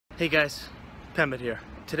Hey guys, Pemmitt here.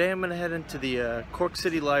 Today I'm going to head into the Cork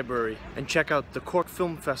City Library and check out the Cork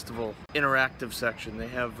Film Festival interactive section. They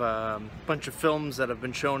have a bunch of films that have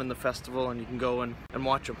been shown in the festival and you can go in and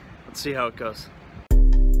watch them. Let's see how it goes.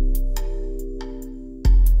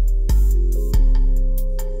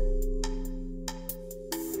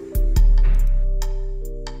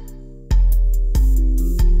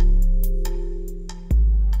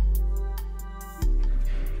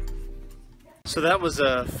 So that was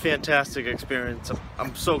a fantastic experience.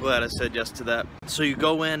 I'm so glad I said yes to that. So you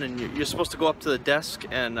go in and you're supposed to go up to the desk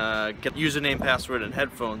and get username, password, and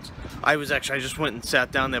headphones. I just went and sat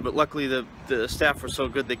down there, but luckily the staff were so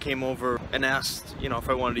good they came over and asked, if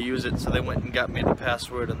I wanted to use it, so they went and got me the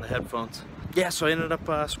password and the headphones. Yeah, so I ended up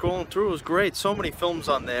scrolling through. It was great. So many films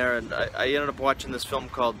on there, and I ended up watching this film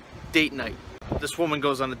called Date Night. This woman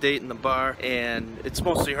goes on a date in the bar, and it's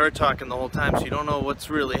mostly her talking the whole time, so you don't know what's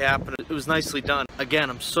really happening. It was nicely done. Again,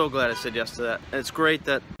 I'm so glad I said yes to that. And it's great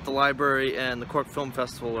that the library and the Cork Film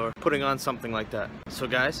Festival are putting on something like that. So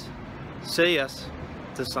guys, say yes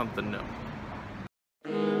to something new.